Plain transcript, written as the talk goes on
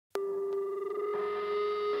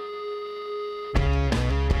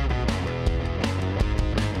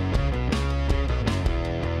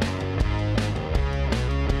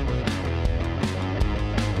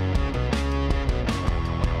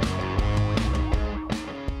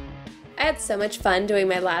I had so much fun doing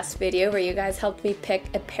my last video where you guys helped me pick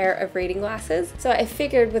a pair of reading glasses, so I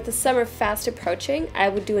figured with the summer fast approaching, I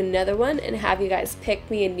would do another one and have you guys pick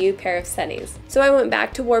me a new pair of Sunnies. So I went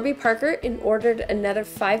back to Warby Parker and ordered another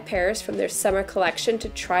 5 pairs from their summer collection to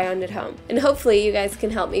try on at home. And hopefully you guys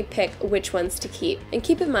can help me pick which ones to keep. And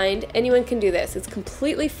keep in mind, anyone can do this. It's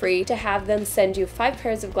completely free to have them send you 5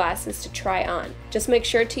 pairs of glasses to try on. Just make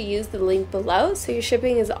sure to use the link below so your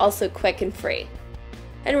shipping is also quick and free.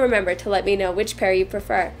 And remember to let me know which pair you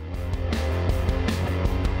prefer.